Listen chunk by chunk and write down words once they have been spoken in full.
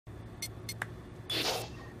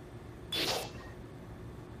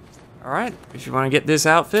Alright, if you want to get this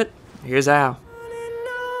outfit, here's how.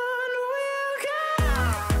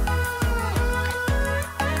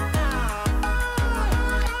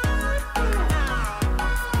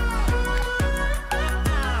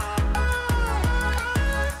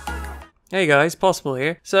 Hey guys, Possible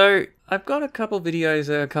here. So, I've got a couple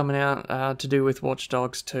videos coming out to do with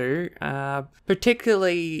Watchdogs 2,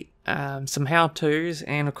 particularly some how-tos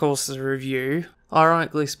and of course a review.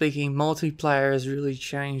 Ironically speaking, multiplayer has really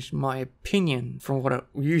changed my opinion from what it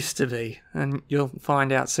used to be, and you'll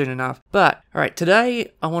find out soon enough. But, alright,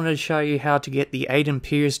 today I wanted to show you how to get the Aiden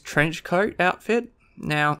Pearce Trenchcoat outfit.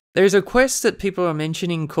 Now, there's a quest that people are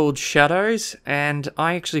mentioning called Shadows, and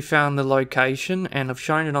I actually found the location, and I've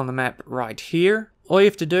shown it on the map right here. All you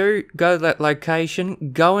have to do, go to that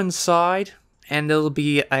location, go inside, and there'll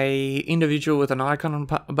be a individual with an icon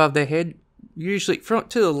above their head, usually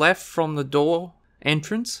to the left from the door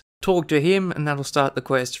entrance. Talk to him, and that'll start the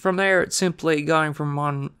quest. From there, it's simply going from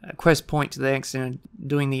one quest point to the next and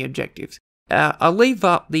doing the objectives. I'll leave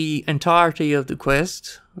up the entirety of the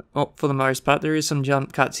quest, for the most part. There is some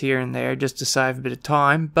jump cuts here and there just to save a bit of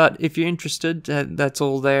time, but if you're interested, that's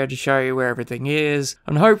all there to show you where everything is,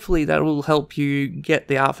 and hopefully that will help you get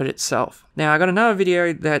the outfit itself. Now, I got another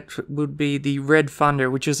video that would be the Red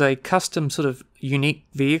Thunder, which is a custom sort of unique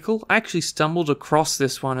vehicle. I actually stumbled across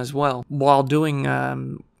this one as well while doing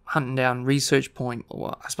hunting down research point,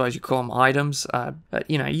 or I suppose you call them items. But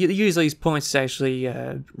you know, you use these points to actually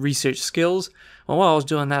research skills. Well, while I was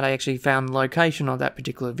doing that, I actually found the location of that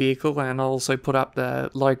particular vehicle, and I also put up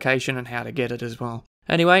the location and how to get it as well.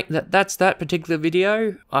 Anyway, that's that particular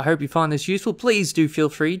video. I hope you find this useful. Please do feel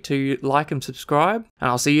free to like and subscribe, and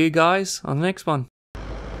I'll see you guys on the next one.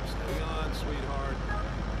 Stay on, sweetheart.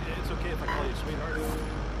 It's okay if I call you sweetheart.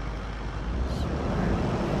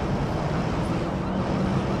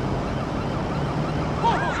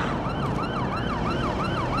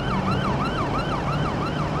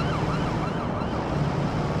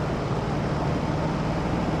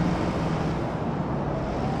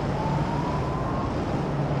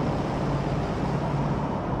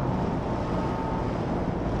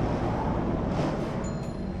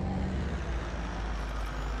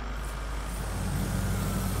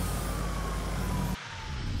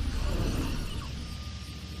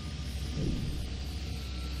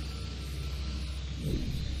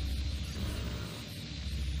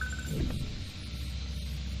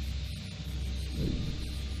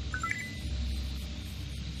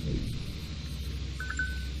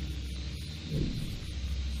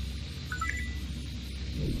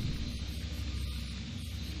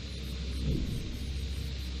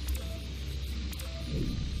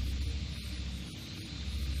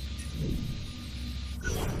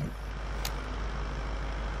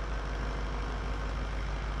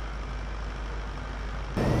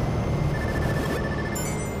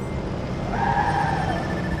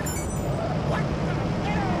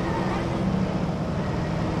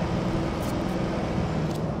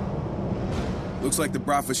 Looks like the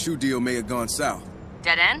Brafa shoe deal may have gone south.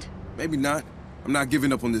 Dead end? Maybe not. I'm not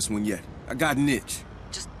giving up on this one yet. I got an itch.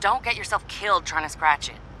 Just don't get yourself killed trying to scratch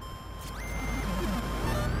it.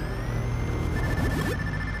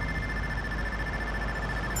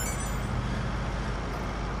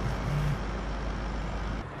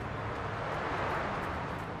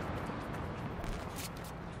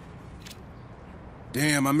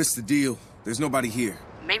 Damn, I missed the deal. There's nobody here.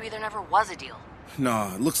 Maybe there never was a deal.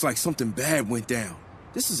 Nah, it looks like something bad went down.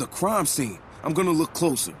 This is a crime scene. I'm gonna look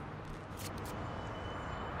closer.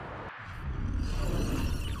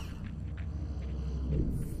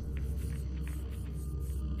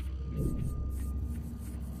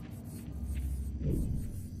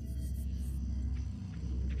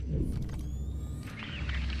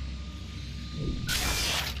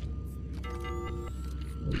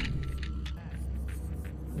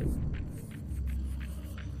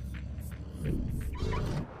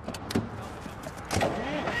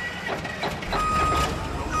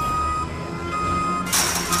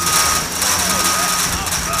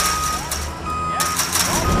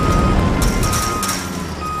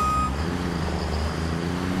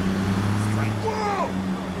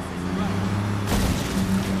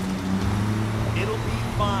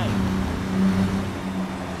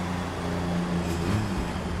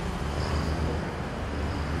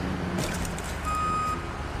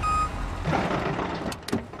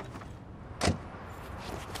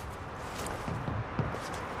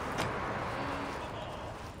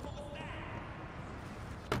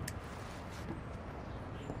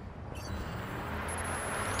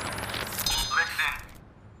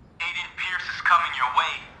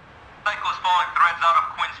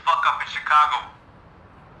 Chicago.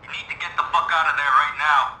 You need to get the fuck out of there right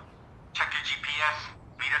now. Check your GPS.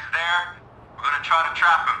 Meet us there. We're gonna try to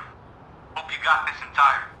trap him. Hope you got this in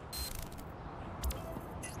time.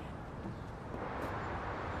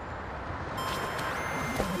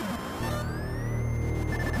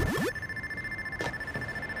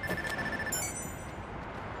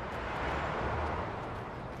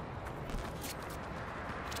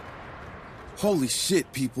 Holy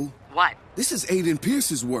shit, people. What? This is Aiden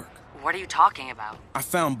Pearce's work. What are you talking about? I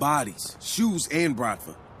found bodies, shoes and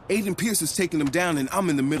Bradford. Aiden Pearce is taking them down and I'm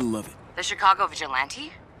in the middle of it. The Chicago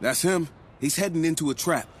vigilante? That's him. He's heading into a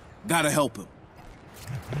trap. Gotta help him.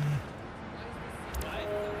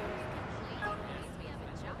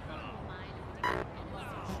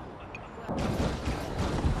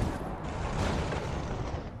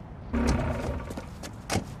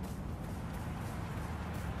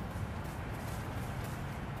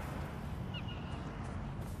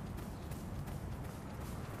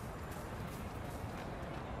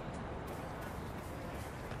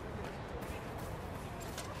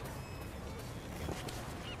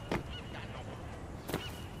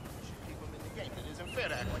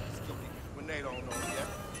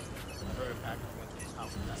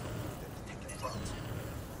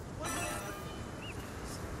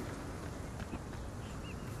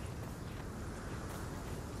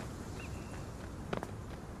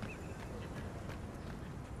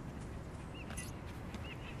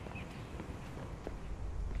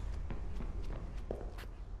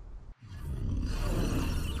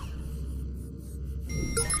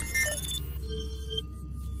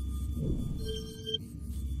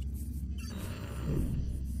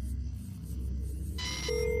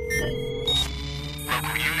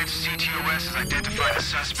 CTOS has identified a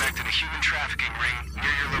suspect in a human trafficking ring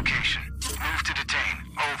near your location. Move to detain.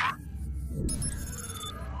 Over.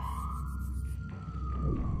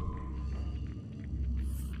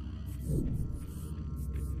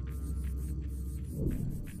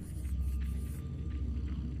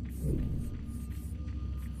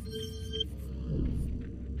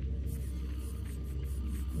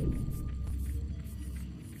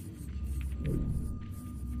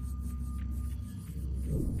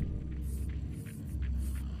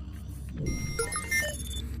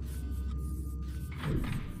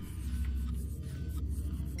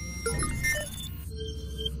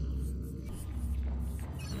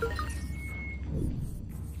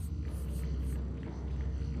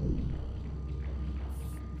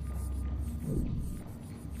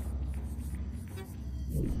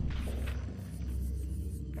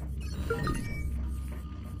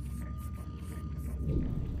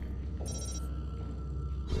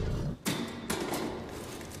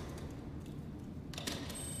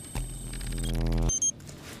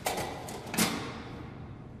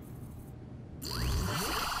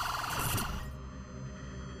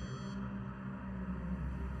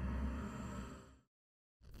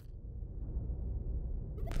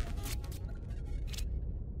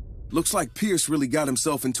 Looks like Pearce really got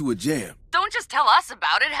himself into a jam. Don't just tell us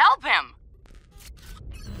about it, help him!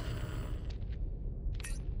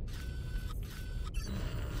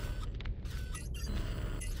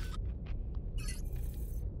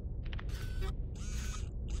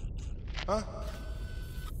 Huh?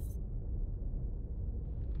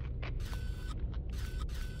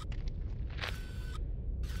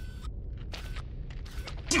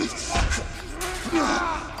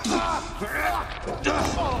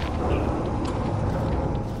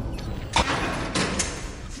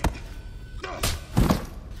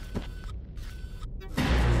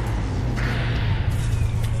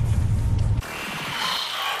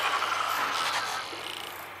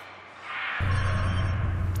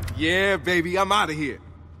 Yeah, baby, I'm out of here.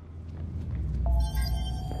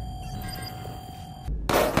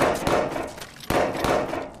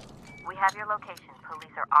 We have your location.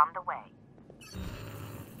 Police are on the way.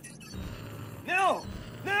 No!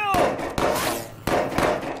 No!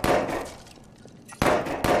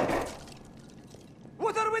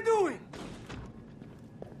 What are we doing?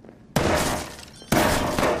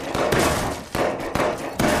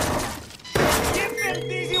 Keep them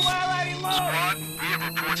busy while I reload! Squad, we have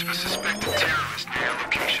reports of a suspected terrorist near your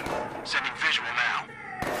location. Sending visual now.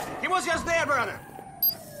 He was just there, brother.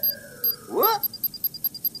 What?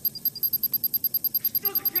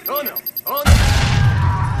 Oh no! Oh no!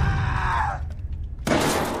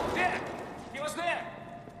 There! He was there!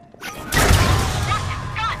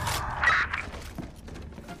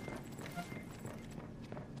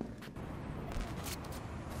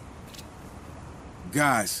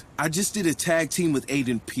 Guys, I just did a tag team with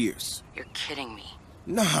Aiden Pearce. You're kidding me.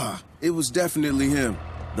 Nah, it was definitely him.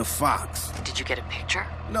 The Fox. Did you get a picture?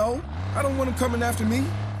 No, I don't want him coming after me.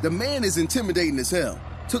 The man is intimidating as hell.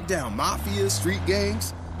 Took down mafia, street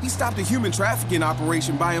gangs. He stopped a human trafficking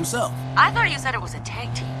operation by himself. I thought you said it was a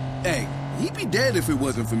tag team. Hey, he'd be dead if it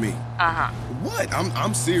wasn't for me. Uh-huh. What?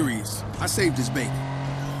 I'm serious. I saved his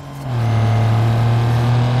bacon.